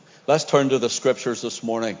Let's turn to the scriptures this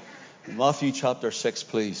morning. Matthew chapter 6,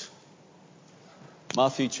 please.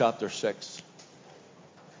 Matthew chapter 6.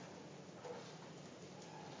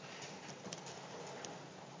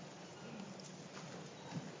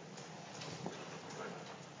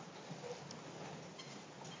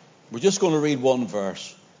 We're just going to read one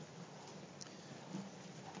verse.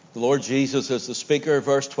 The Lord Jesus is the speaker,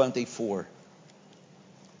 verse 24.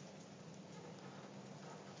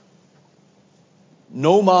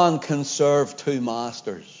 No man can serve two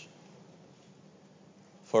masters,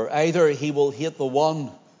 for either he will hate the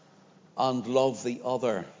one and love the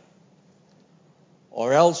other,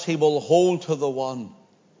 or else he will hold to the one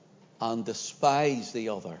and despise the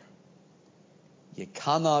other. You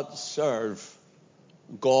cannot serve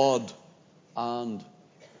God and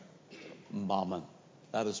mammon.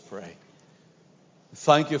 Let us pray.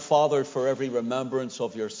 Thank you, Father, for every remembrance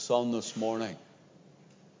of your Son this morning.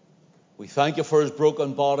 We thank you for his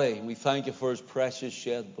broken body, and we thank you for his precious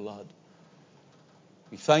shed blood.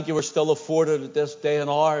 We thank you we're still afforded at this day and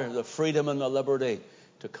hour the freedom and the liberty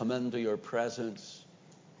to come into your presence,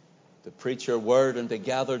 to preach your word and to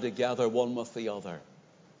gather together one with the other.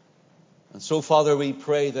 And so, Father, we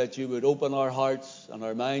pray that you would open our hearts and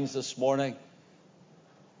our minds this morning.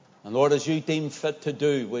 And Lord, as you deem fit to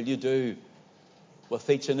do, will you do with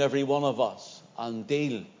each and every one of us and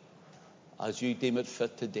deal as you deem it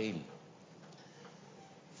fit to deal.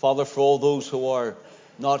 Father, for all those who are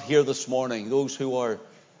not here this morning, those who are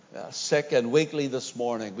sick and weakly this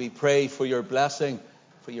morning, we pray for your blessing,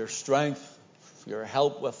 for your strength, for your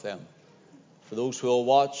help with them. For those who will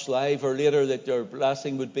watch live or later, that your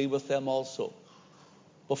blessing would be with them also.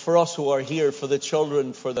 But for us who are here, for the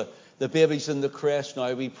children, for the babies in the creche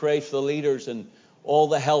now, we pray for the leaders and all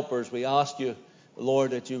the helpers. We ask you, Lord,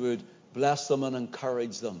 that you would bless them and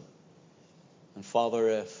encourage them. And Father,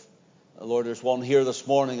 if, Lord, there's one here this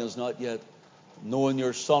morning who has not yet known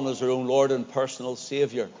your Son as their own Lord and personal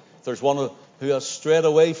Saviour, if there's one who has strayed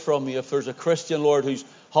away from you, if there's a Christian, Lord, who's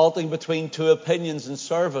halting between two opinions in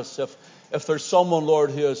service, if there's someone,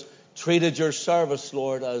 Lord, who has treated your service,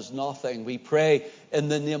 Lord, as nothing, we pray in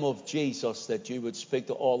the name of Jesus that you would speak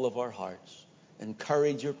to all of our hearts,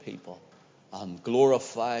 encourage your people, and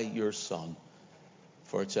glorify your Son.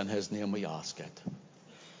 For it's in his name we ask it.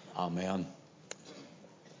 Amen.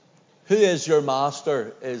 Who is your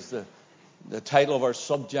master is the title of our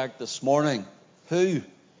subject this morning. Who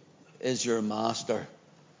is your master?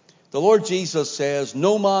 The Lord Jesus says,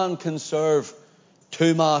 no man can serve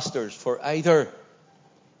two masters, for either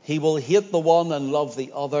he will hate the one and love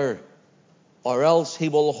the other, or else he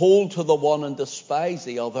will hold to the one and despise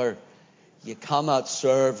the other. You cannot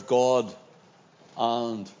serve God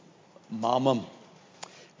and mammon.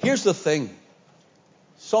 Here's the thing.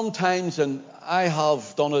 Sometimes, and I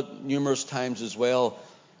have done it numerous times as well,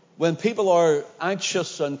 when people are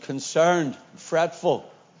anxious and concerned, fretful,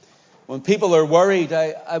 when people are worried,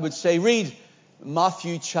 I would say read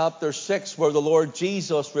Matthew chapter 6, where the Lord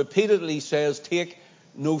Jesus repeatedly says, take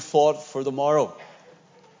no thought for the morrow.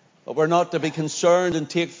 But we're not to be concerned and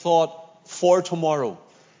take thought for tomorrow.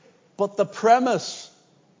 But the premise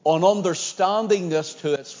on understanding this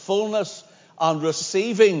to its fullness and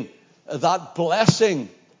receiving that blessing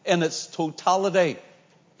in its totality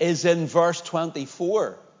is in verse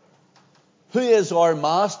 24. Who is our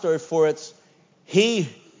master? For it's he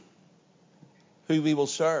who we will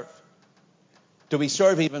serve. Do we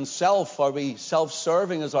serve even self? Are we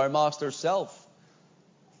self-serving as our master self?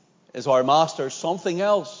 Is our master something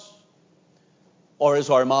else? Or is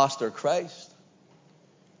our master Christ?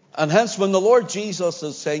 And hence when the Lord Jesus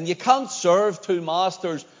is saying you can't serve two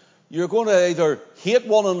masters, you're going to either hate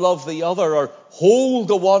one and love the other, or hold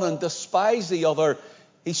the one and despise the other.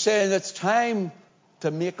 He's saying it's time to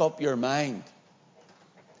make up your mind.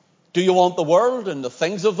 Do you want the world and the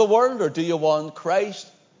things of the world, or do you want Christ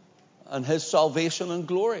and his salvation and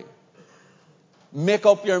glory? Make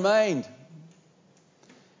up your mind.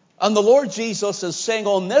 And the Lord Jesus is saying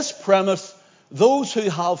on this premise, those who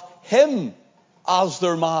have him as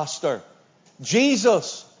their master,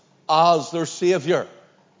 Jesus as their Saviour,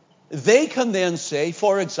 they can then say,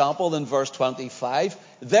 for example, in verse 25,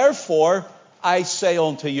 therefore I say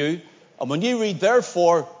unto you, and when you read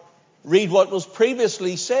therefore, read what was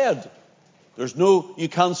previously said. You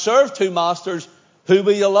can't serve two masters. Who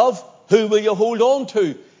will you love? Who will you hold on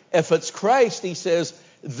to? If it's Christ, he says,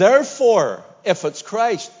 therefore, if it's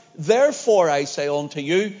Christ, therefore I say unto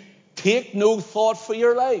you, take no thought for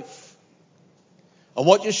your life, and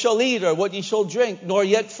what you shall eat or what you shall drink, nor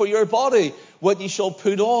yet for your body what you shall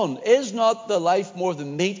put on. Is not the life more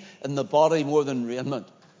than meat, and the body more than raiment?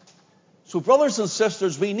 So brothers and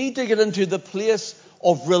sisters, we need to get into the place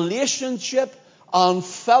of relationship and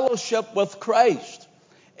fellowship with Christ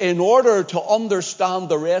in order to understand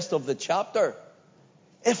the rest of the chapter.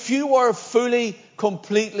 If you are fully,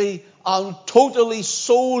 completely, and totally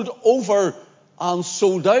sold over and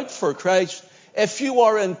sold out for Christ, if you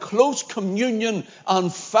are in close communion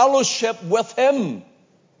and fellowship with Him,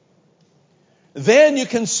 then you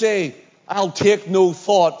can say, I'll take no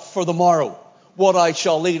thought for the morrow, what I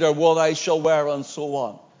shall eat or what I shall wear, and so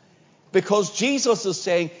on. Because Jesus is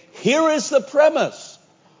saying, here is the premise.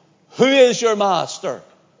 Who is your master?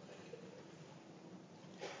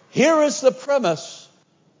 Here is the premise.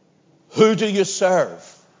 Who do you serve?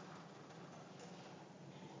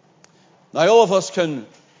 Now, all of us can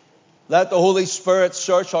let the Holy Spirit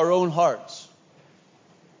search our own hearts.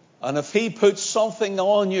 And if He puts something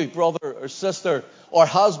on you, brother or sister, or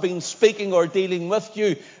has been speaking or dealing with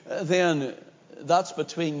you, then that's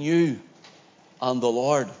between you and the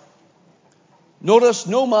Lord. Notice,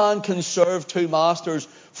 no man can serve two masters,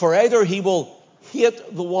 for either he will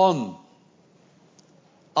hate the one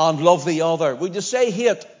and love the other. Would you say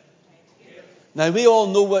hate? Now, we all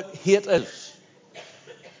know what hate is.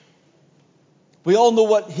 We all know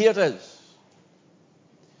what hate is.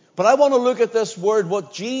 But I want to look at this word,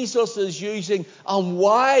 what Jesus is using and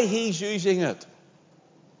why He's using it.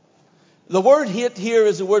 The word hate here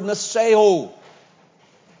is the word miseo.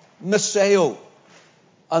 Miseo.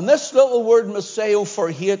 And this little word miseo for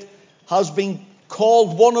hate has been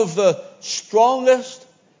called one of the strongest,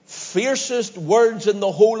 fiercest words in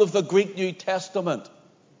the whole of the Greek New Testament.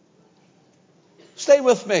 Stay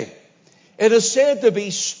with me. It is said to be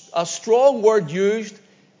a strong word used.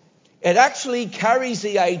 It actually carries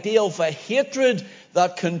the idea of a hatred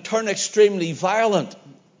that can turn extremely violent.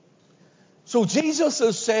 So Jesus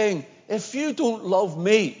is saying, if you don't love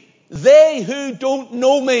me, they who don't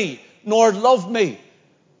know me nor love me,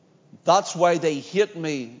 that's why they hate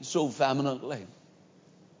me so vehemently.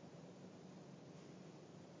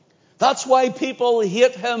 That's why people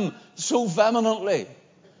hate Him so vehemently.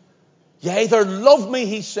 You either love me,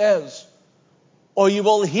 He says, or you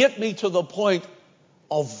will hate me to the point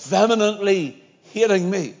of vehemently hating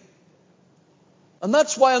me. And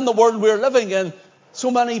that's why in the world we're living in,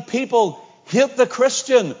 so many people hate the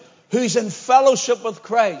Christian who's in fellowship with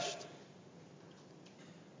Christ.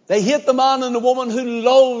 They hate the man and the woman who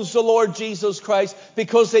loves the Lord Jesus Christ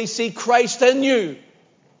because they see Christ in you.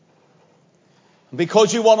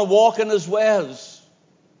 Because you want to walk in His ways.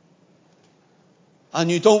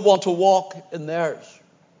 And you don't want to walk in theirs.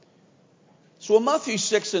 So in Matthew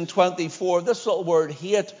 6:24, this little word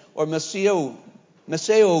hate or miseo,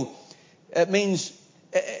 it means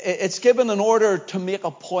it's given in order to make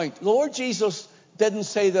a point. The Lord Jesus didn't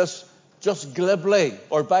say this just glibly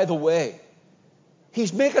or by the way.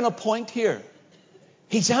 He's making a point here.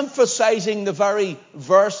 He's emphasizing the very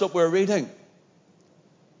verse that we're reading.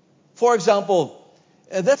 For example,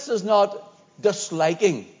 this is not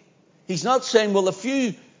disliking. He's not saying, well, if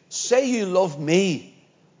you say you love me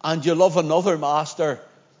and you love another master,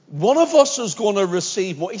 one of us is going to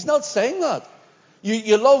receive more. He's not saying that.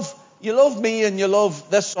 You love me and you love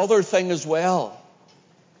this other thing as well.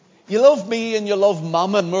 You love me and you love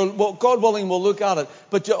mammon. Well, God willing, we'll look at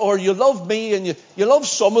it. Or you love me and you love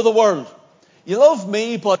some of the world. You love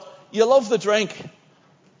me, but you love the drink.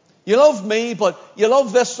 You love me, but you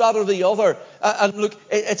love this, that, or the other. And look,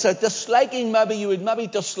 it's a disliking. Maybe you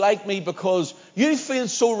would dislike me because you feel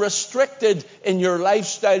so restricted in your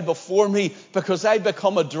lifestyle before me because I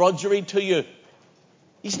become a drudgery to you.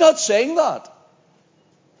 He's not saying that.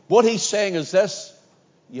 What He's saying is this: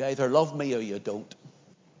 you either love me or you don't.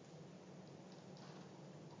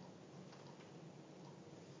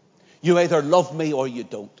 You either love me or you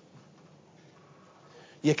don't.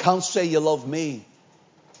 You can't say you love me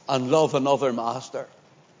and love another master.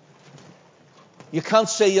 You can't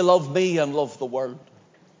say you love me and love the world,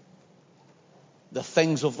 the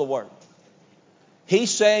things of the world. He's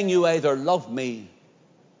saying you either love me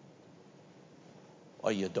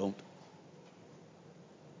or you don't.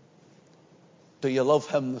 Do you love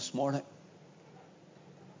Him this morning?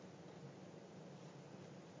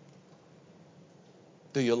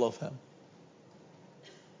 Do you love Him?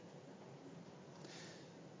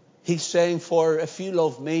 He's saying, for if you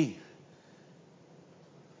love me,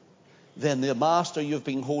 then the master you've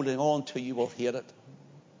been holding on to, you will hate it.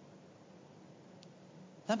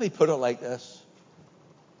 Let me put it like this.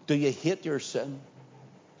 Do you hate your sin?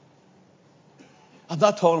 I'm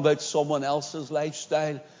not talking about someone else's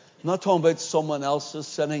lifestyle. I'm not talking about someone else's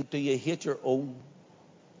sinning. Do you hate your own?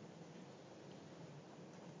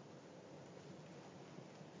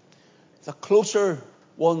 The closer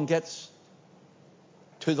one gets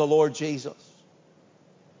to the Lord Jesus,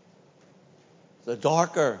 the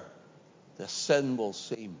darker the sin will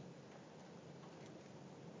seem.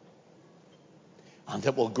 And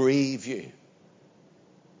it will grieve you.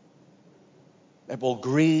 It will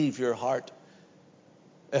grieve your heart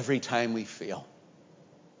every time we fail.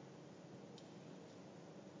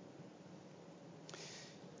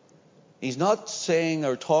 He's not saying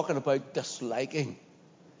or talking about disliking,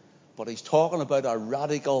 but he's talking about a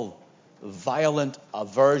radical, violent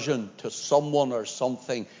aversion to someone or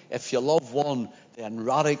something. If you love one, then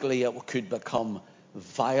radically it could become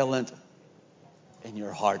violent in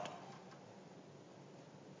your heart.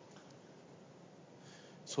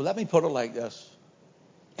 So let me put it like this.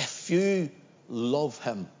 If you love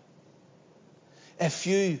him, if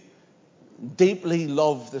you deeply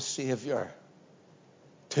love the Savior,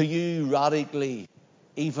 do you radically,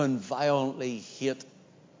 even violently hate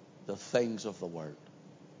the things of the world?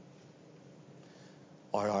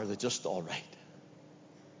 Or are they just all right?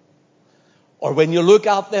 Or when you look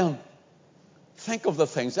at them, think of the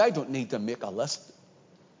things. I don't need to make a list.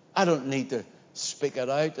 I don't need to speak it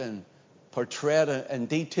out and portray it in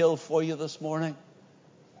detail for you this morning.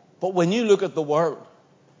 But when you look at the world,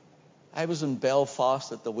 I was in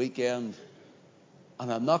Belfast at the weekend,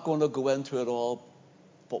 and I'm not going to go into it all,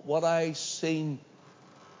 but what I seen,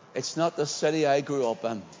 it's not the city I grew up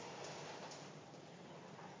in.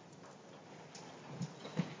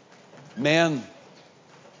 Men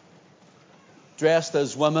dressed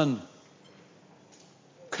as women,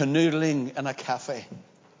 canoodling in a cafe.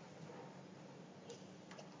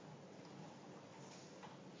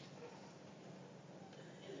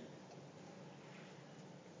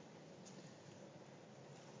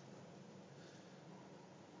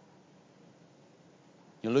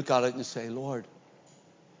 You look at it and you say, Lord,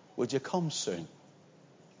 would you come soon?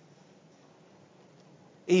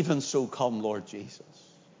 Even so, come, Lord Jesus.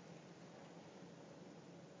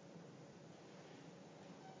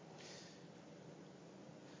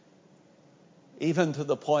 Even to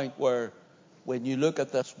the point where when you look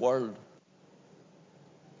at this world,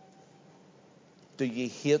 do you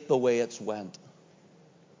hate the way it's went?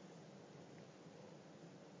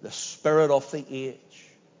 The spirit of the age,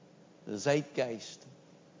 the zeitgeist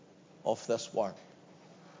of this world.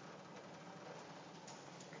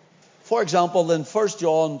 For example, in 1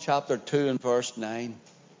 John chapter 2 and verse 9,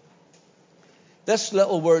 this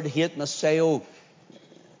little word hate, Messiah,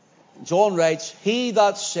 John writes, he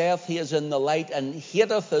that saith he is in the light and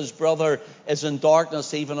hateth his brother is in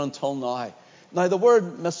darkness even until now. Now the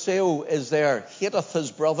word Messiah is there, hateth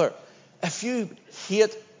his brother. If you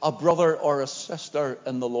hate a brother or a sister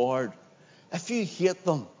in the Lord, if you hate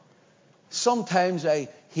them, sometimes I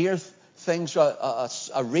hear things,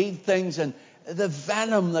 I read things, and the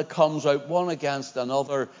venom that comes out one against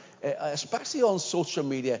another, especially on social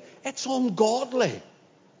media, it's ungodly.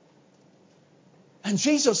 And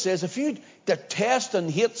Jesus says, if you detest and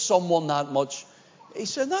hate someone that much, he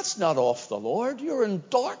said, that's not off the Lord. You're in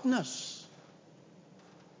darkness.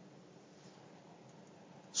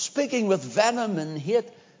 Speaking with venom and hate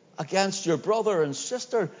against your brother and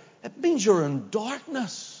sister, it means you're in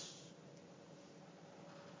darkness.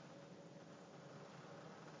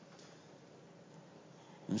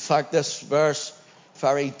 In fact, this verse,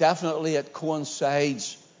 very definitely, it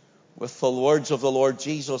coincides with the words of the Lord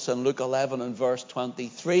Jesus in Luke 11 and verse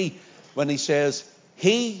 23, when he says,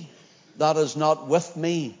 he that is not with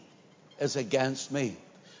me is against me.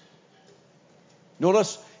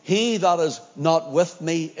 Notice, he that is not with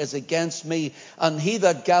me is against me, and he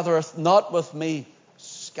that gathereth not with me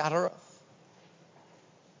scattereth.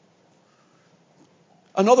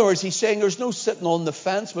 In other words, he's saying there's no sitting on the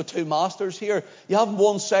fence with two masters here. You have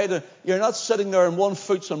one side, you're not sitting there and one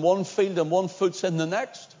foot's in one field and one foot's in the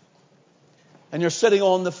next. And you're sitting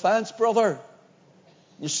on the fence, brother.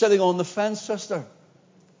 You're sitting on the fence, sister.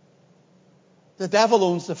 The devil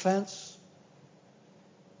owns the fence.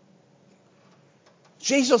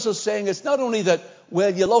 Jesus is saying it's not only that,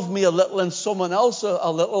 well, you love me a little and someone else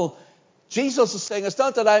a little. Jesus is saying it's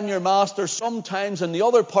not that I'm your master sometimes and the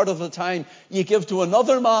other part of the time you give to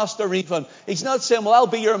another master even. He's not saying, well, I'll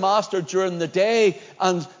be your master during the day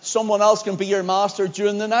and someone else can be your master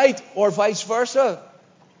during the night, or vice versa.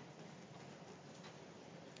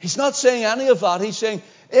 He's not saying any of that. He's saying,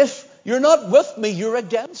 if you're not with me, you're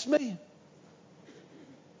against me.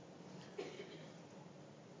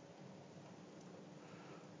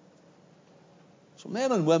 So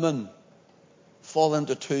men and women fall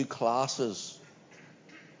into two classes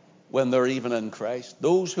when they're even in Christ.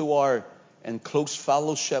 Those who are in close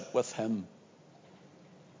fellowship with him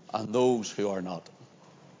and those who are not.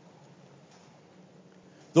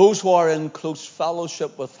 Those who are in close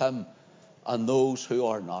fellowship with him and those who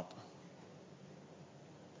are not.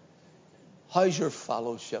 How's your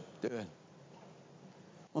fellowship doing?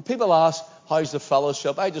 When people ask, how's the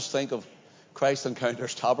fellowship? I just think of Christ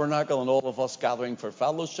Encounters Tabernacle and all of us gathering for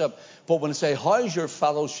fellowship. But when I say, how's your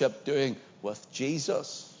fellowship doing with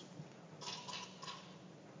Jesus?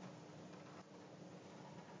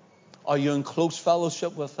 Are you in close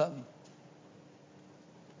fellowship with him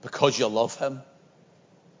because you love him?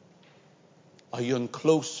 Are you in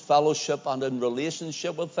close fellowship and in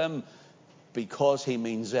relationship with him because he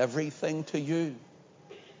means everything to you?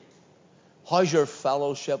 How's your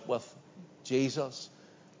fellowship with Jesus?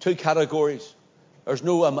 Two categories. There's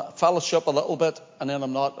no fellowship a little bit and then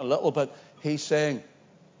I'm not a little bit. He's saying,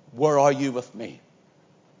 where are you with me?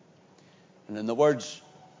 And in the words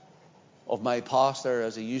of my pastor,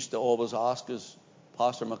 as he used to always ask us,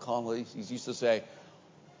 Pastor McConnell, he used to say,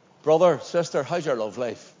 brother, sister, how's your love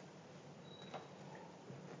life?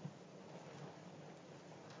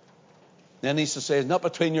 Then he used to say, it's not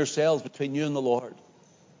between yourselves, between you and the Lord.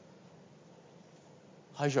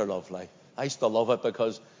 How's your love life? I used to love it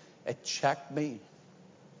because it checked me,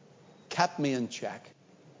 kept me in check,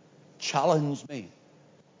 challenged me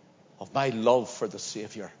of my love for the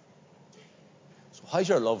Savior. So how's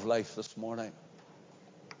your love life this morning?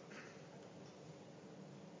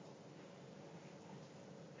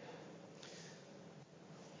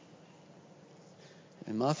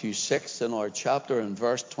 In Matthew 6, in our chapter, in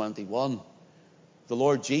verse 21, the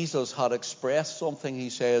Lord Jesus had expressed something. He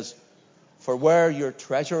says, for where your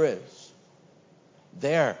treasure is,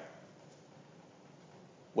 there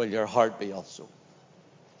will your heart be also.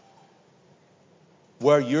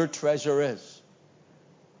 Where your treasure is.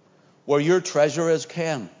 Where your treasure is,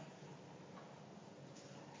 Ken.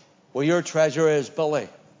 Where your treasure is, Billy.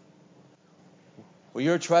 Where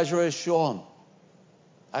your treasure is, Sean.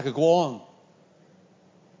 I could go on.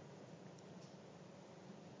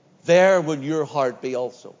 There will your heart be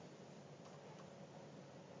also.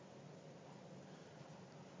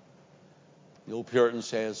 The old Puritan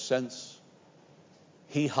says, since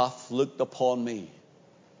he hath looked upon me,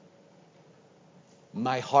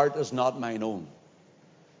 my heart is not mine own,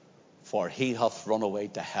 for he hath run away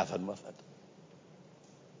to heaven with it.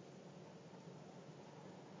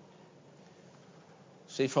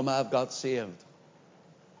 See, from I got saved,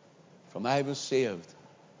 from I was saved,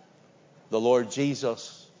 the Lord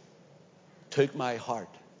Jesus took my heart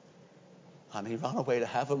and he ran away to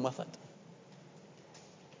heaven with it.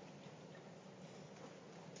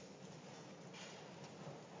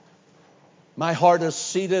 My heart is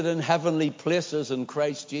seated in heavenly places in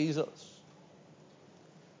Christ Jesus.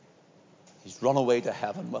 He's run away to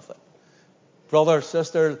heaven with it. Brother,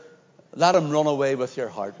 sister, let him run away with your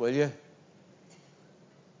heart, will you?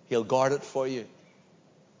 He'll guard it for you.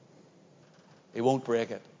 He won't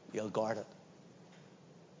break it. He'll guard it.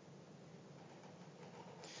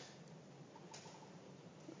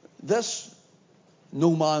 This,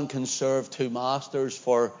 no man can serve two masters,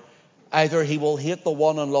 for either he will hate the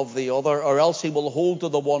one and love the other, or else he will hold to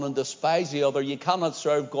the one and despise the other. You cannot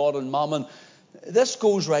serve God and mammon. This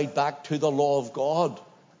goes right back to the law of God.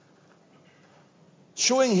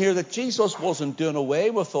 Showing here that Jesus wasn't doing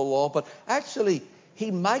away with the law, but actually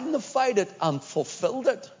he magnified it and fulfilled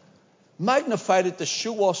it. Magnified it to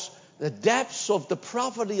show us the depths of the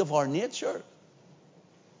depravity of our nature.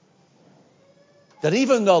 That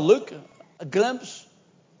even a look, a glimpse,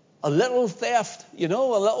 a little theft, a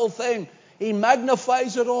little thing, he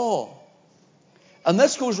magnifies it all. And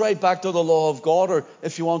this goes right back to the law of God, or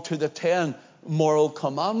if you want, to the 10 moral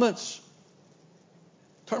commandments.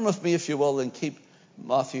 Turn with me, if you will, and keep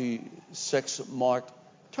Matthew 6 marked.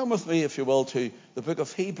 Turn with me, if you will, to the book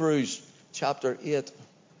of Hebrews, chapter 8.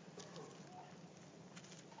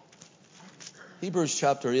 Hebrews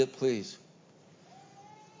chapter 8, please.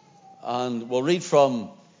 And we'll read from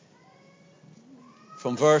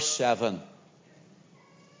verse 7.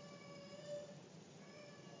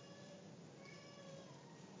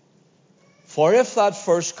 For if that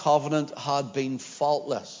first covenant had been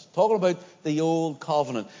faultless, talking about the old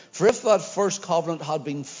covenant, for if that first covenant had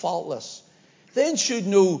been faultless, then should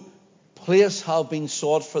no place have been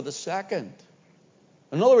sought for the second.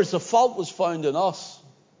 In other words, the fault was found in us,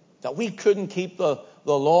 that we couldn't keep the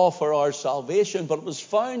law for our salvation, but it was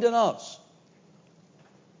found in us.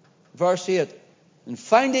 Verse 8, and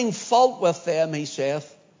finding fault with them, he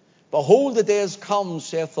saith, behold, the days come,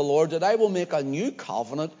 saith the Lord, that I will make a new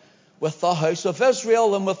covenant with the house of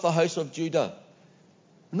Israel and with the house of Judah.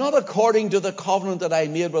 Not according to the covenant that I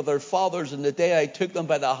made with their fathers in the day I took them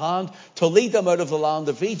by the hand to lead them out of the land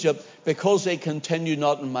of Egypt, because they continued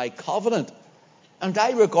not in my covenant. And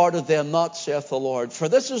I regarded them not, saith the Lord. For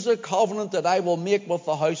this is the covenant that I will make with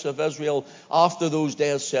the house of Israel after those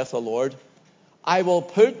days, saith the Lord. I will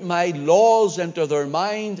put my laws into their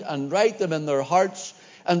mind and write them in their hearts,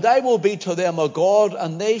 and I will be to them a God,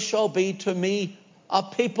 and they shall be to me a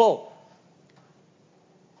people.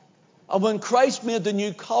 And when Christ made the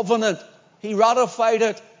new covenant, he ratified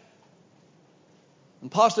it.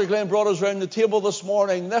 And Pastor Glenn brought us around the table this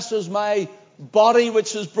morning. This is my body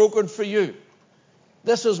which is broken for you.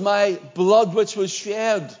 This is my blood which was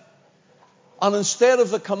shed. And instead of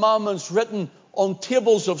the commandments written on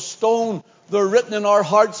tables of stone, they're written in our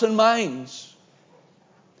hearts and minds.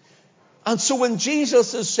 And so when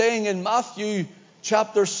Jesus is saying in Matthew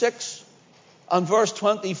chapter 6 and verse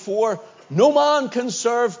 24, no man can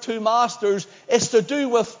serve two masters, it's to do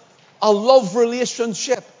with a love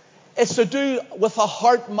relationship. It's to do with a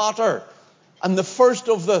heart matter. And the first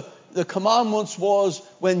of the commandments was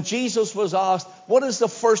when Jesus was asked, what is the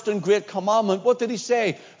first and great commandment? What did he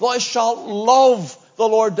say? Thou shalt love the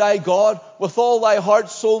Lord thy God with all thy heart,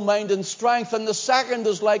 soul, mind, and strength. And the second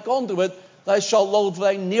is like unto it, thou shalt love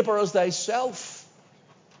thy neighbor as thyself.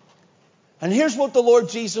 And here's what the Lord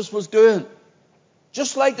Jesus was doing.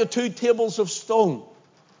 Just like the two tables of stone.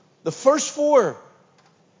 The first four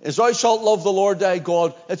is thou shalt love the Lord thy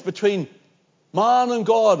God. It's between man and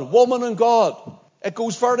God, woman and God. It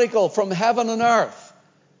goes vertical from heaven and earth.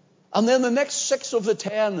 And then the next 6 of the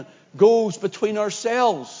 10 goes between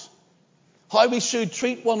ourselves. How we should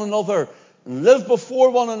treat one another and live before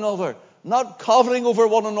one another, not coveting over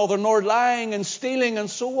one another, nor lying and stealing and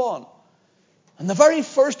so on. And the very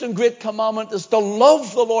first and great commandment is to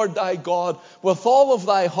love the Lord thy God with all of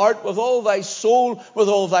thy heart, with all thy soul, with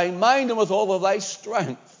all thy mind, and with all of thy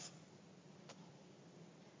strength.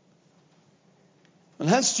 And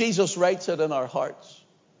hence Jesus writes it in our hearts.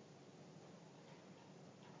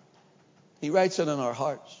 He writes it in our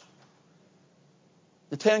hearts.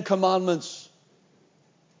 The 10 Commandments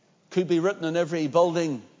could be written in every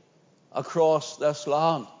building across this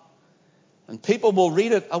land. And people will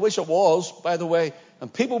read it. I wish it was, by the way.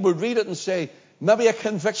 And people would read it and say, maybe a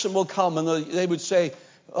conviction will come. And they would say,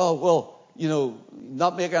 oh, well,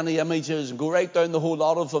 not make any images and go right down the whole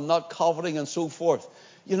lot of them, not coveting and so forth.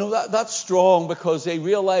 That's strong because they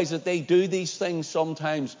realize that they do these things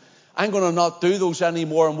sometimes. I'm going to not do those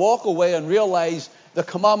anymore and walk away and realize the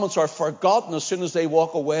commandments are forgotten as soon as they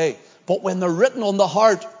walk away. But when they're written on the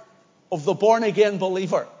heart of the born-again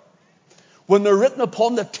believer, when they're written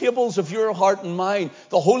upon the tables of your heart and mind,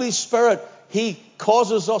 the Holy Spirit, he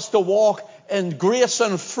causes us to walk in grace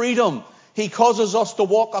and freedom. He causes us to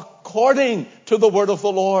walk according to the word of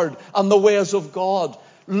the Lord and the ways of God,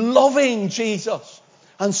 loving Jesus.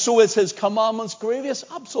 And so is his commandments grievous?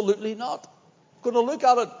 Absolutely not. I'm going to look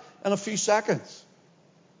at it in a few seconds.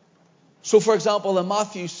 So, for example, in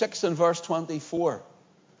Matthew 6 and verse 24,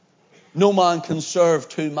 no man can serve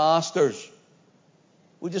two masters.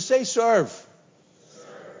 Would you say serve?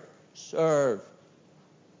 Serve.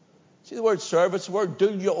 See the word serve? It's the word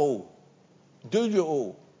dulioo.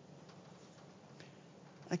 Dulioo.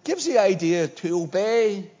 It gives the idea to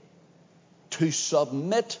obey, to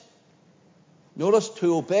submit. Notice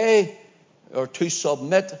to obey or to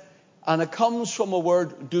submit. And it comes from a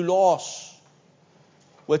word doulos,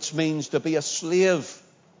 which means to be a slave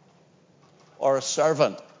or a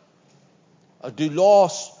servant. A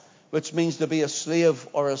doulos, which means to be a slave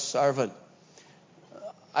or a servant.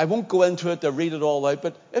 I won't go into it to read it all out,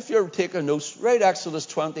 but if you're taking notes, read Exodus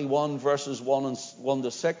 21 verses 1 to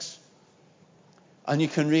 6. And you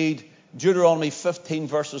can read Deuteronomy 15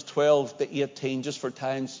 verses 12 to 18 just for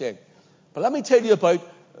time's sake. But let me tell you about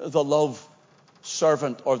the love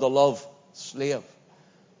servant or the love slave.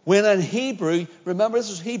 When in Hebrew, remember this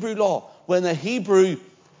is Hebrew law, when a Hebrew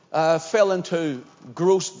fell into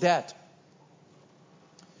gross debt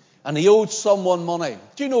and he owed someone money.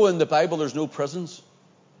 Do you know in the Bible there's no prisons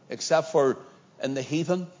except for in the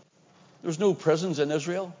heathen? There's no prisons in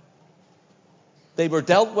Israel. They were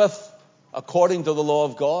dealt with according to the law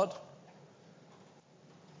of God.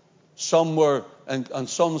 Some were, and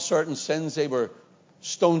some certain sins, they were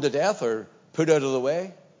stoned to death or put out of the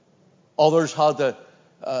way. Others had to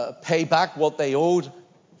pay back what they owed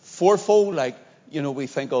fourfold, like, we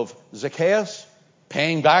think of Zacchaeus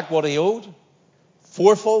paying back what he owed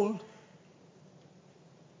fourfold.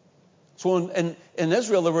 So in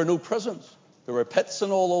Israel, there were no prisons. There were pits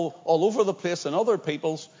and all over the place in other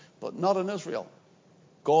peoples, but not in Israel.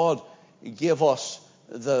 God gave us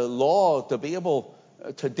the law to be able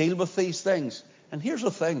to deal with these things. And here's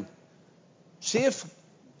the thing. See if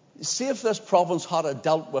this province had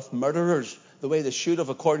dealt with murderers the way they should have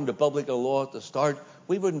according to biblical law at the start,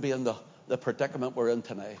 we wouldn't be in the predicament we're in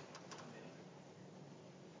today.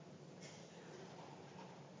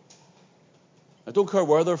 I don't care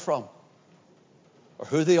where they're from. or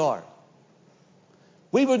who they are,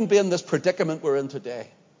 we wouldn't be in this predicament we're in today.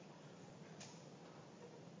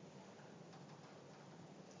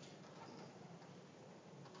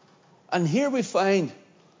 And here we find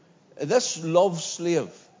this love slave.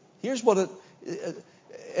 Here's what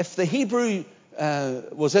if the Hebrew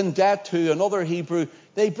was in debt to another Hebrew,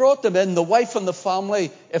 they brought them in, the wife and the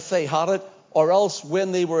family, if they had it, or else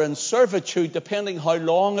when they were in servitude, depending how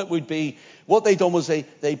long it would be, what they done was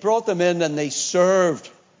they brought them in and they served.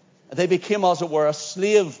 They became, as it were, a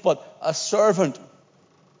slave, but a servant.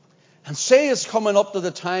 And say it's coming up to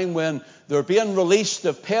the time when they're being released,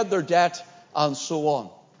 they've paid their debt, and so on.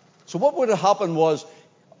 So what would have happened was,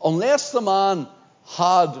 unless the man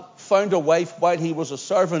had found a wife while he was a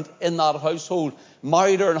servant in that household,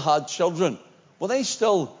 married her and had children, well, they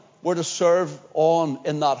still were to serve on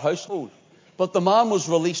in that household. But the man was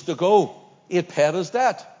released to go. He had paid his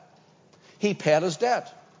debt. He paid his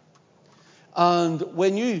debt. And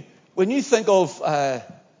when you think of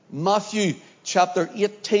Matthew chapter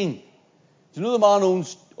 18, do you know the man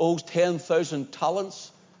owes 10,000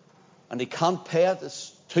 talents and he can't pay it?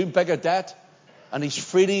 It's too big a debt, and he's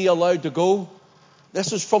freely allowed to go.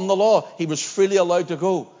 This is from the law. He was freely allowed to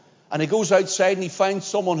go. And he goes outside and he finds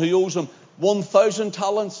someone who owes him 1,000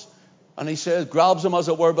 talents. And he says, grabs him, as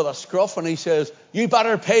it were, by the scruff, and he says, you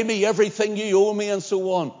better pay me everything you owe me, and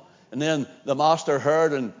so on. And then the master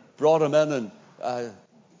heard and brought him in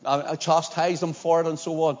and chastised him for it, and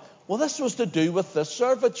so on. Well, this was to do with this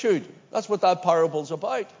servitude. That's what that parable's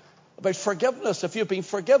about forgiveness. If you've been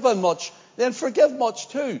forgiven much, then forgive much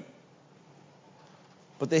too.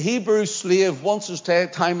 But the Hebrew slave, once his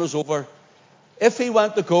time was over, if he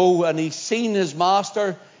went to go and he seen his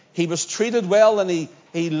master, he was treated well and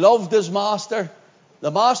he loved his master. The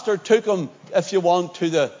master took him, if you want, to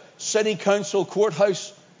the city council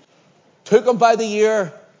courthouse, took him by the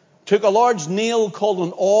ear, took a large nail called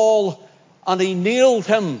an awl, and he nailed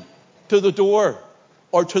him to the door,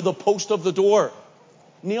 or to the post of the door.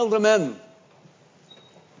 Nailed him in.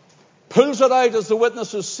 Pulls it out as the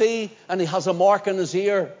witnesses see, and he has a mark in his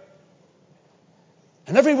ear.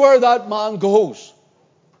 And everywhere that man goes,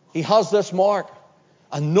 he has this mark.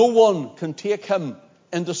 And no one can take him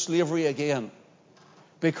into slavery again,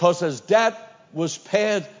 because his debt was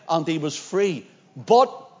paid and he was free.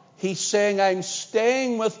 But he's saying, I'm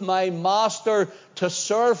staying with my master to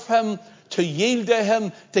serve him, to yield to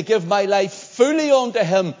him, to give my life fully unto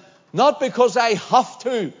him, not because I have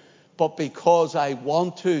to, but because I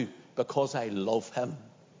want to, because I love him.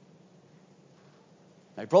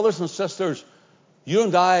 My brothers and sisters, you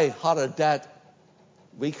and I had a debt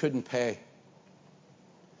we couldn't pay.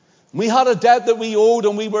 We had a debt that we owed,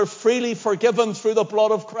 and we were freely forgiven through the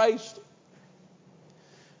blood of Christ.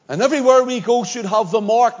 And everywhere we go should have the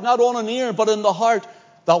mark, not on an ear, but in the heart,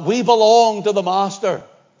 that we belong to the Master.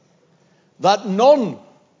 That none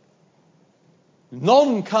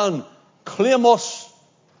can claim us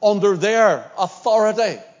under their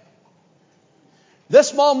authority.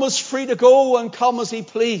 This man was free to go and come as he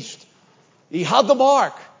pleased. He had the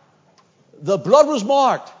mark. The blood was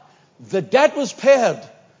marked. The debt was paid.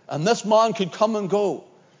 And this man could come and go.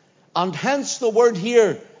 And hence the word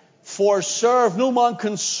here, for serve. No man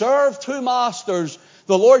can serve two masters.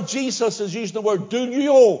 The Lord Jesus is using the word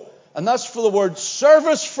dunio, and that's for the word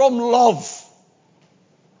service from love.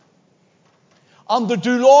 And the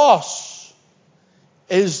doulos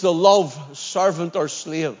is the love servant or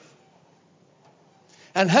slave.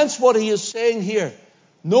 And hence what he is saying here,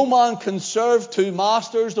 no man can serve two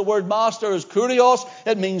masters. The word master is kurios.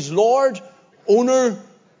 It means Lord, owner,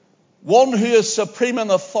 one who is supreme in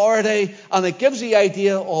authority, and it gives the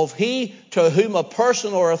idea of he to whom a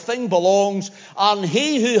person or a thing belongs, and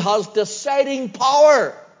he who has deciding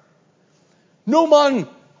power. No man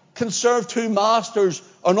can serve two masters.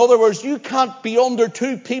 In other words, you can't be under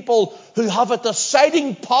two people who have a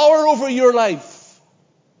deciding power over your life.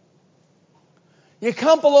 You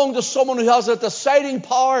can't belong to someone who has a deciding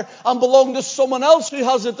power and belong to someone else who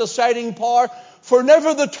has a deciding power, for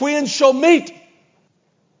never the twain shall meet.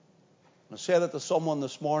 I said it to someone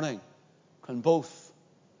this morning. Can both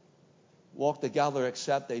walk together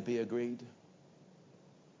except they be agreed?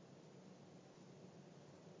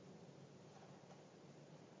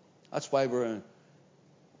 That's why we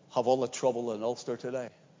have all the trouble in Ulster today.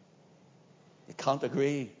 You can't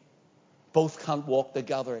agree. Both can't walk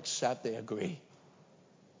together except they agree.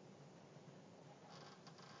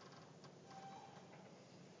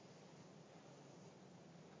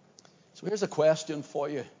 So here's a question for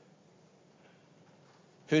you.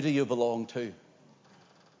 Who do you belong to?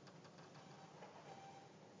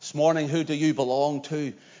 This morning, who do you belong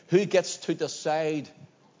to? Who gets to decide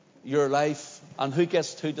your life? And who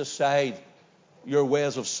gets to decide your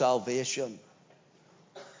ways of salvation?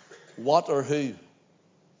 What or who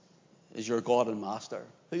is your God and master?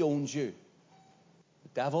 Who owns you? The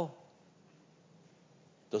devil?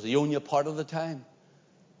 Does he own you part of the time?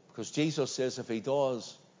 Because Jesus says if he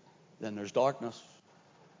does, then there's darkness.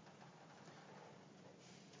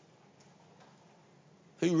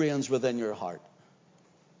 Who reigns within your heart?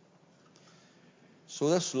 So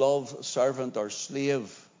this love servant or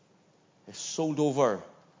slave is sold over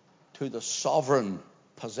to the sovereign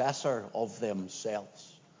possessor of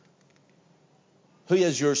themselves. Who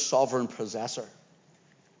is your sovereign possessor?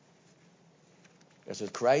 Is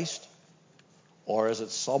it Christ? Or is it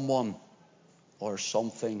someone or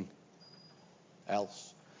something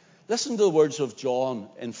else? Listen to the words of John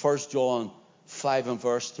in 1 John 5 and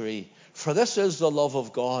verse 3. For this is the love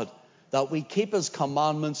of God, that we keep his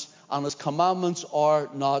commandments, and his commandments are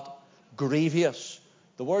not grievous.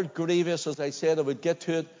 The word grievous, as I said, I would get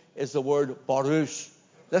to it, is the word baruch.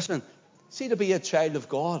 Listen, see, to be a child of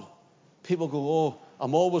God, people go, oh,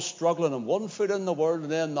 I'm always struggling. I'm one foot in the world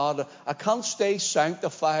and then not. I can't stay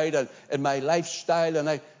sanctified in my lifestyle, and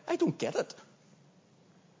I don't get it.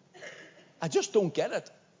 I just don't get it.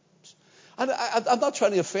 And I'm not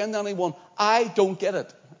trying to offend anyone. I don't get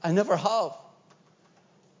it. I never have.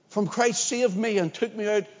 From Christ saved me and took me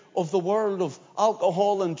out of the world of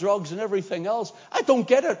alcohol and drugs and everything else. I don't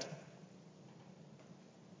get it.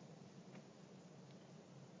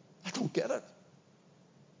 I don't get it.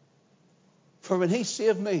 For when he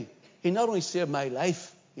saved me, he not only saved my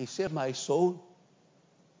life, he saved my soul.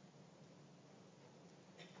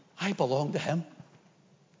 I belong to him.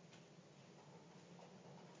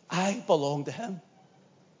 I belong to him.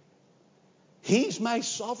 He's my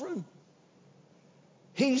sovereign.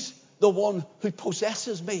 He's the one who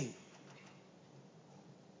possesses me.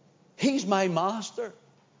 He's my master.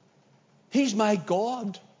 He's my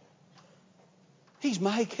God. He's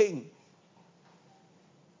my king.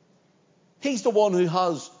 He's the one who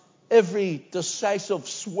has every decisive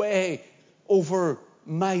sway over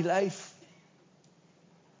my life.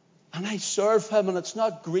 And I serve him, and it's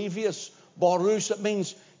not grievous. Baruch, it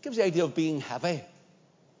means, gives the idea of being heavy.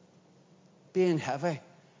 Being heavy.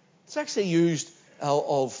 It's actually used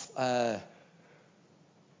of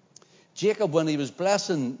Jacob when he was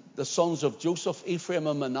blessing the sons of Joseph, Ephraim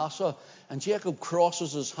and Manasseh. And Jacob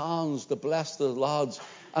crosses his hands to bless the lads.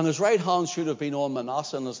 And his right hand should have been on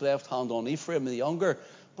Manasseh and his left hand on Ephraim, the younger.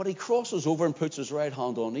 But he crosses over and puts his right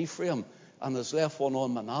hand on Ephraim and his left one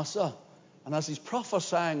on Manasseh. And as he's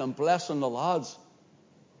prophesying and blessing the lads,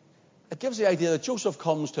 it gives the idea that Joseph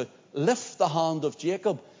comes to lift the hand of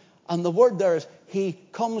Jacob. And the word there is he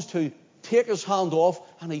comes to take his hand off,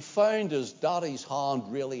 and he found his daddy's hand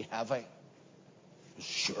really heavy. He was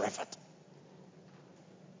sure of it.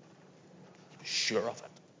 He was sure of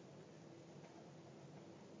it.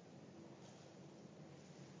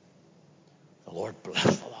 The Lord bless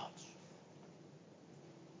the lads.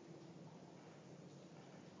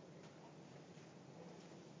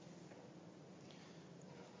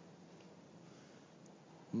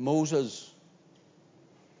 Moses,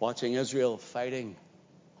 watching Israel fighting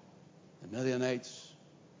the Midianites,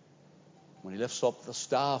 when he lifts up the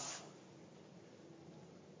staff,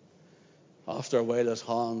 after a while his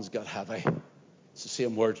hands got heavy. It's the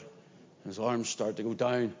same word. His arms start to go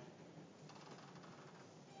down.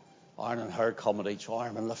 Aaron and Hur come at each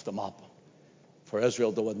arm and lift them up for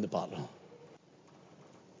Israel to win the battle.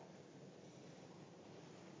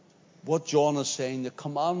 What John is saying, the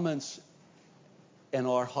commandments in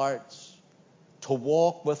our hearts to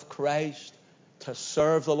walk with Christ, to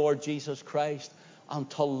serve the Lord Jesus Christ, and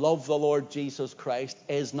to love the Lord Jesus Christ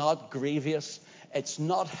is not grievous. It's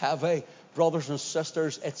not heavy. Brothers and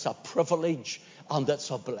sisters, it's a privilege and it's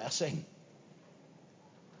a blessing.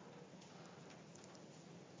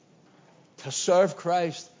 To serve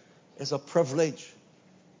Christ is a privilege,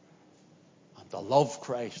 and to love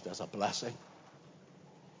Christ is a blessing.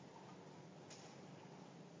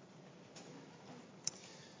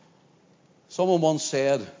 Someone once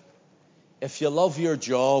said, if you love your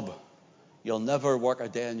job, you'll never work a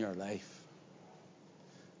day in your life.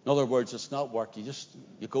 In other words, it's not work.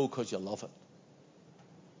 You go because you love it.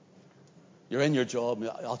 You're in your job.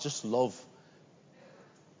 I'll just love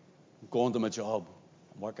going to my job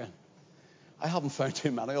and working. I haven't found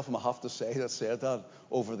too many of them, I have to say, that said that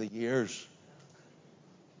over the years.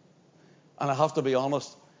 And I have to be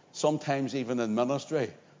honest, sometimes even in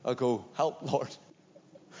ministry, I go, help, Lord.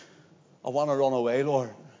 I want to run away,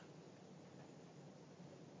 Lord.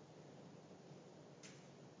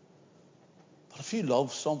 But if you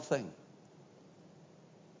love something,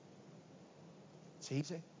 it's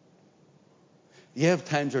easy. Yeah,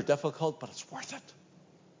 times are difficult, but it's worth it.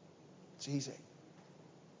 It's easy.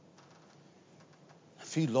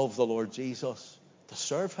 If you love the Lord Jesus, to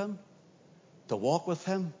serve him, to walk with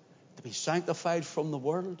him, to be sanctified from the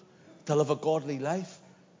world, to live a godly life,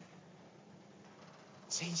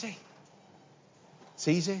 it's easy. It's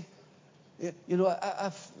easy. You know,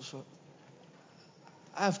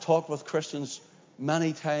 I've talked with Christians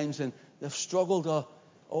many times, and they've struggled to,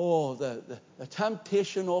 the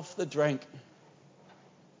temptation of the drink.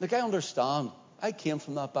 Like, I understand. I came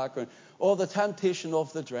from that background. The temptation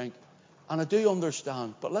of the drink. And I do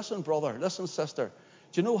understand. But listen, brother, listen, sister.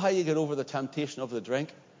 Do you know how you get over the temptation of the drink?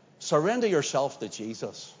 Surrender yourself to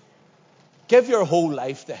Jesus. Give your whole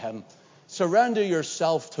life to him. Surrender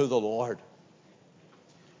yourself to the Lord.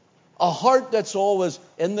 A heart that's always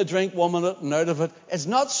in the drink 1 minute and out of it is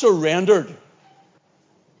not surrendered.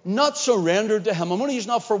 Not surrendered to him. I'm only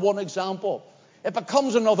using that for one example. It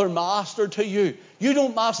becomes another master to you. You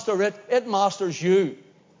don't master it. It masters you.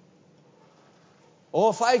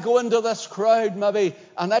 If I go into this crowd maybe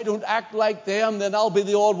and I don't act like them, then I'll be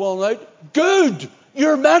the odd one out. Good.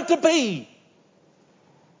 You're meant to be.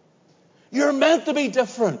 You're meant to be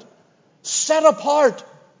different. Set apart.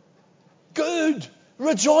 Good.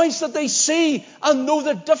 Rejoice that they see and know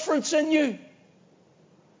the difference in you.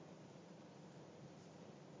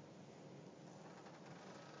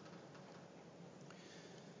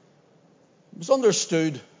 It was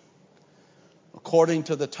understood, according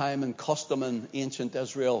to the time and custom in ancient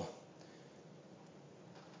Israel,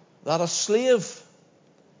 that a slave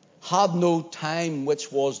had no time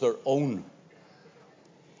which was their own.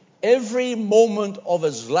 Every moment of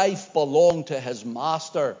his life belonged to his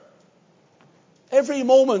master. Every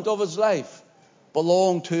moment of his life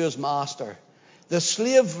belonged to his master. The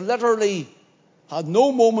slave literally had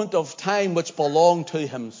no moment of time which belonged to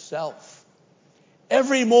himself.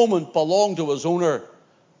 Every moment belonged to his owner,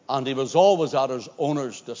 and he was always at his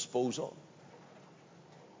owner's disposal.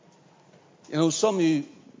 You know, some of you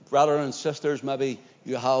brothers and sisters, maybe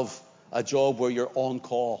you have a job where you're on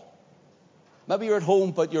call. Maybe you're at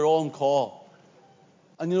home, but you're on call.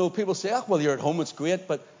 And, you know, people say, well, you're at home, it's great.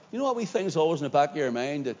 But you know what wee thing's always in the back of your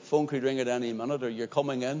mind? The phone could ring at any minute, or you're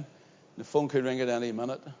coming in, the phone could ring at any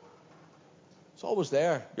minute. It's always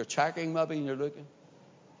there. You're checking maybe, and you're looking.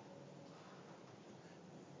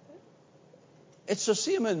 It's the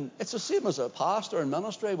same as a pastor in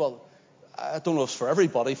ministry. Well, I don't know if it's for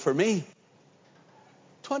everybody. For me,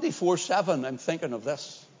 24/7, I'm thinking of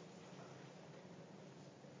this.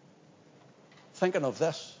 Thinking of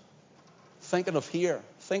this. Thinking of here.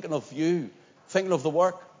 Thinking of you. Thinking of the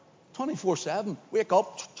work. 24/7. Wake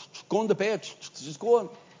up. Going to bed. Just going.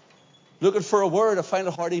 Looking for a word. I find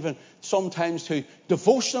it hard even sometimes to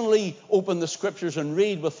devotionally open the scriptures and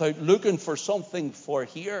read without looking for something for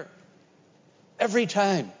here. Every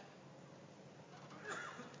time.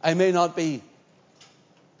 I may not be.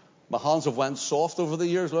 My hands have went soft over the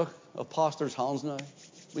years. Look, of pastors' hands now.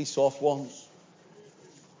 Wee soft ones.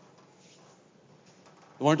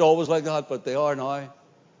 They weren't always like that, but they are now.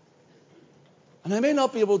 And I may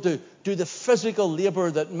not be able to do the physical labor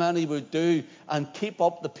that many would do and keep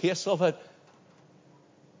up the pace of it.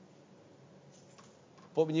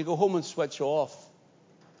 But when you go home and switch off,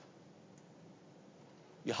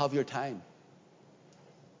 you have your time.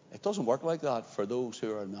 It doesn't work like that for those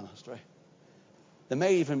who are in ministry. They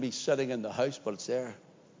may even be sitting in the house, but it's there.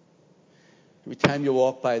 Every time you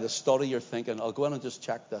walk by the study, you're thinking, I'll go in and just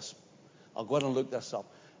check this. I'll go in and look this up.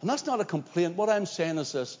 And that's not a complaint. What I'm saying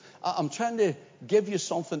is this. I'm trying to give you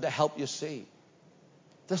something to help you see.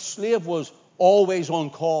 The slave was always on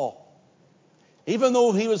call. Even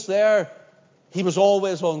though he was there, he was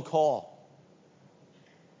always on call.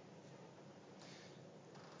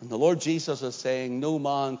 And the Lord Jesus is saying, no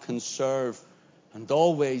man can serve and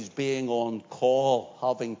always being on call,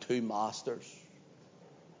 having two masters.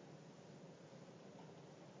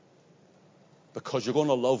 Because you're going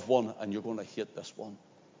to love one and you're going to hate this one.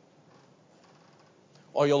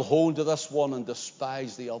 Or you'll hold to this one and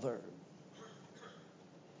despise the other.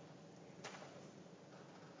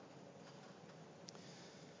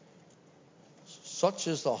 Such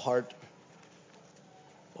is the heart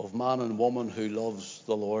of man and woman who loves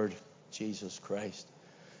the Lord Jesus Christ.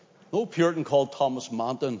 No Puritan called Thomas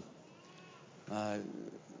Manton,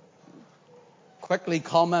 quickly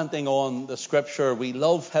commenting on the scripture, we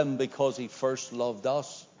love him because he first loved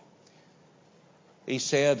us. He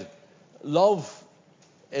said, love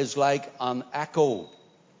is like an echo.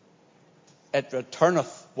 It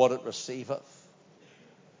returneth what it receiveth.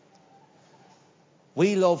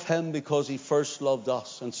 We love him because he first loved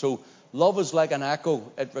us. And so love is like an echo.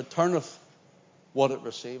 It returneth what it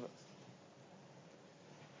receiveth.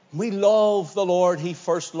 We love the Lord. He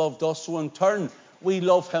first loved us, so in turn, we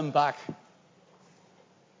love him back.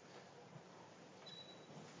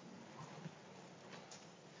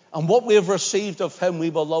 And what we have received of him, we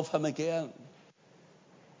will love him again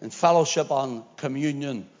in fellowship and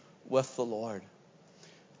communion with the Lord.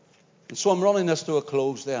 And so I'm running this to a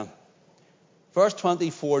close then. Verse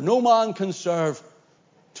 24, no man can serve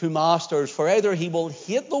two masters, for either he will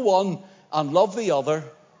hate the one and love the other,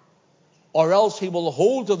 or else he will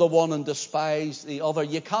hold to the one and despise the other.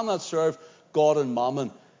 You cannot serve God and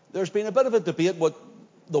mammon. There's been a bit of a debate what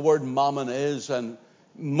the word mammon is, and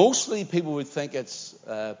mostly people would think it's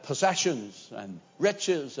possessions and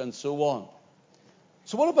riches and so on.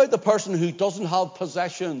 So what about the person who doesn't have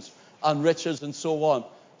possessions and riches and so on?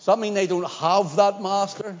 Does that mean they don't have that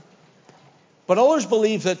master? But others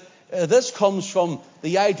believe that this comes from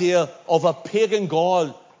the idea of a pagan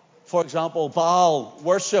god. For example, Baal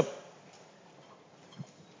worship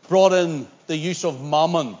brought in the use of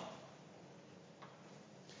mammon.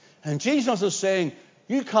 And Jesus is saying,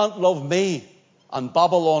 you can't love me and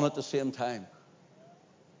Babylon at the same time.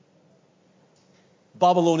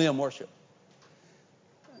 Babylonian worship.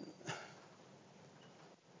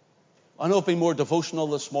 I know I've been more devotional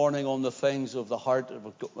this morning on the things of the heart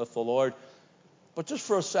with the Lord. But just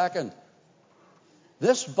for a second,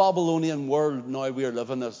 this Babylonian world now we are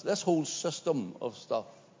living in, this whole system of stuff,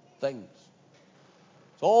 things,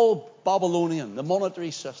 it's all Babylonian, the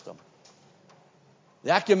monetary system,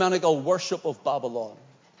 the ecumenical worship of Babylon.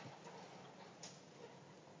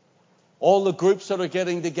 All the groups that are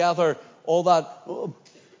getting together, all that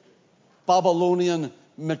Babylonian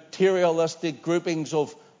materialistic groupings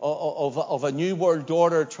of a new world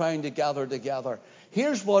order trying to gather together.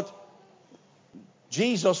 Here's what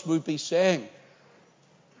Jesus would be saying.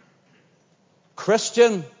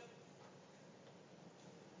 Christian,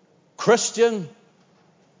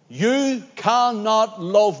 you cannot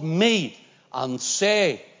love me and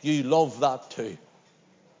say you love that too.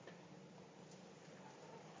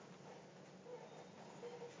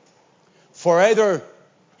 For either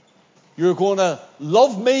you're going to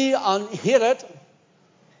love me and hate it,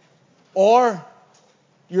 or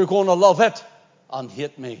you're going to love it and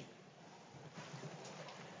hate me.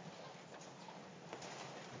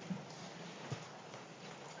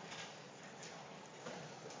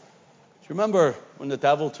 Do you remember when the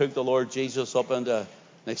devil took the Lord Jesus up into an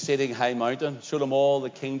exceeding high mountain, showed him all the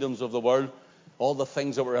kingdoms of the world, all the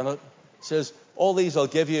things that were in it? He says, all these I'll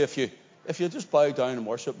give you if you just bow down and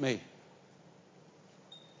worship me.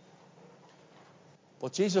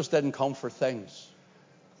 But Jesus didn't come for things.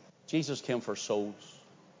 Jesus came for souls.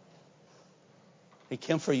 He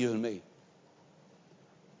came for you and me.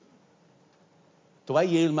 Do I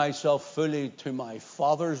yield myself fully to my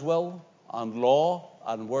Father's will and law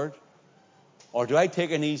and word? Or do I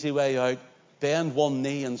take an easy way out, bend one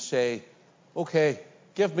knee and say, okay,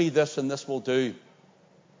 give me this and this will do.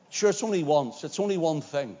 Sure, it's only once. It's only one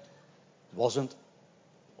thing. It wasn't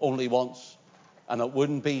only once. And it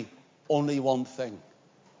wouldn't be only one thing.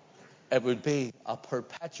 It would be a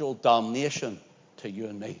perpetual damnation to you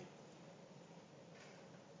and me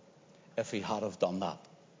if he had have done that.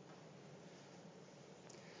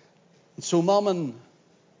 And so Mammon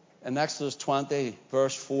in Exodus 20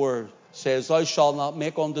 verse 4 says, thou shalt not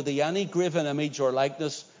make unto thee any graven image or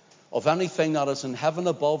likeness of anything that is in heaven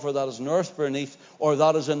above, or that is in earth beneath, or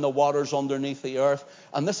that is in the waters underneath the earth.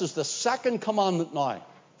 And this is the second commandment now.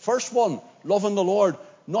 First one, loving the Lord.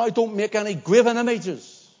 Now don't make any graven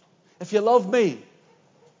images. If you love me,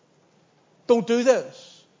 don't do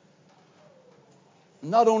this.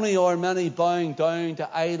 Not only are many bowing down to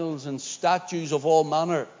idols and statues of all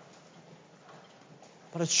manner,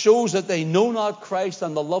 but it shows that they know not Christ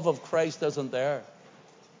and the love of Christ isn't there.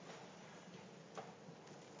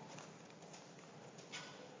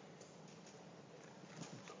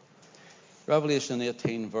 Revelation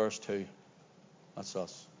 18 verse 2. That's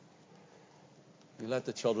us. You let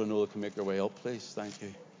the children know they can make their way up, please. Thank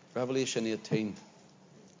you. Revelation 18.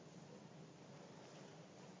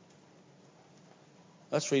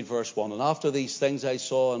 Let's read verse 1. And after these things I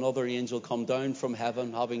saw another angel come down from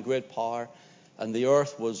heaven, having great power, and the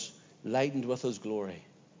earth was lightened with his glory.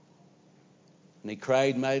 And he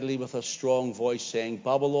cried mightily with a strong voice, saying,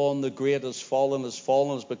 Babylon the great is fallen,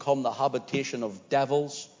 has become the habitation of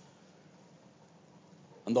devils,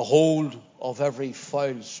 and the hold of every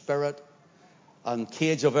foul spirit, and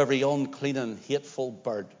cage of every unclean and hateful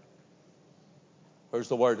bird. Where's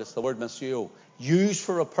the word? It's the word missio. Used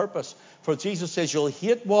for a purpose. For Jesus says you'll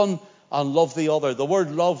hate one and love the other. The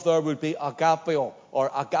word love there would be agapeo or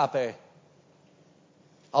agape.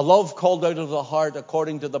 A love called out of the heart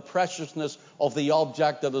according to the preciousness of the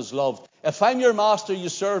object that is loved. If I'm your master, you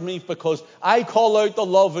serve me because I call out the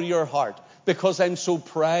love of your heart, because I'm so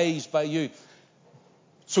prized by you.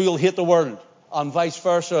 So you'll hate the world, and vice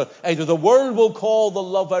versa. Either the world will call the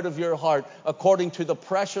love out of your heart according to the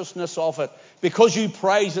preciousness of it, because you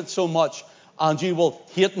prize it so much, and you will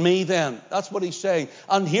hate me then. That's what he's saying.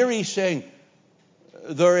 And here he's saying,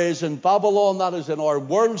 there is in Babylon, that is in our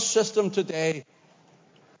world system today,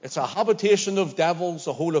 it's a habitation of devils,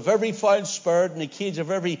 a hole of every foul spirit, and a cage of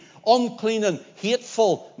every unclean and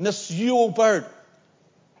hateful, misused bird.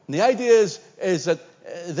 And the idea is that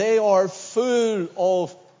they are full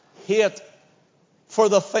of hate for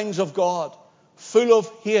the things of God, full of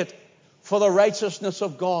hate for the righteousness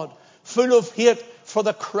of God, full of hate for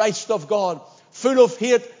the Christ of God, full of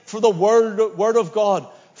hate for the Word of God,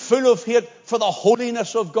 full of hate for the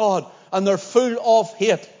holiness of God, and they're full of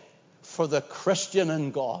hate for the Christian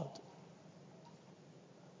in God.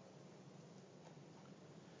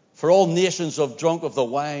 For all nations have drunk of the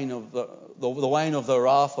wine of the wine of the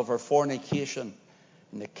wrath of her fornication.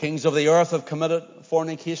 And the kings of the earth have committed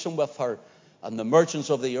fornication with her. And the merchants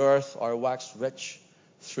of the earth are waxed rich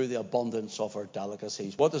through the abundance of her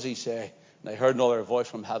delicacies. What does he say? And I heard another voice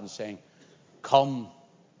from heaven saying, come.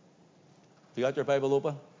 Have you got your Bible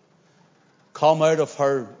open? Come out of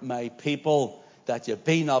her, my people, that ye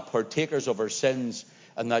be not partakers of her sins,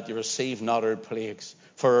 and that ye receive not her plagues.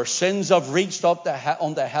 For her sins have reached up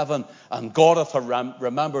unto heaven, and God hath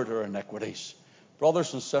remembered her iniquities.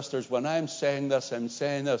 Brothers and sisters, when I'm saying this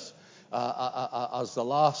as the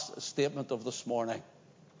last statement of this morning.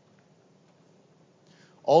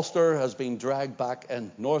 Ulster has been dragged back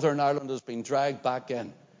in. Northern Ireland has been dragged back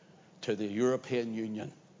in to the European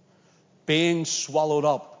Union, being swallowed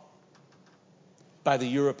up by the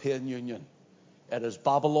European Union. It is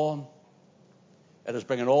Babylon. It is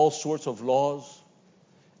bringing all sorts of laws.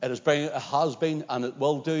 It has been and it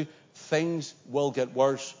will do. Things will get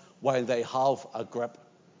worse while they have a grip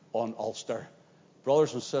on Ulster.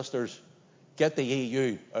 Brothers and sisters, get the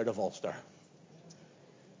EU out of Ulster.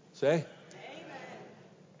 See? Amen.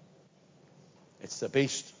 It's the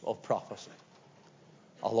beast of prophecy,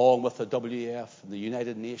 along with the WEF and the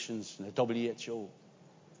United Nations and the WHO.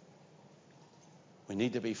 We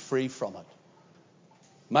need to be free from it.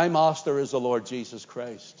 My master is the Lord Jesus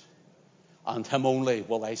Christ, and him only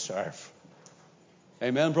will I serve.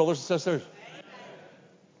 Amen, brothers and sisters? Amen.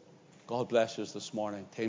 God bless you this morning.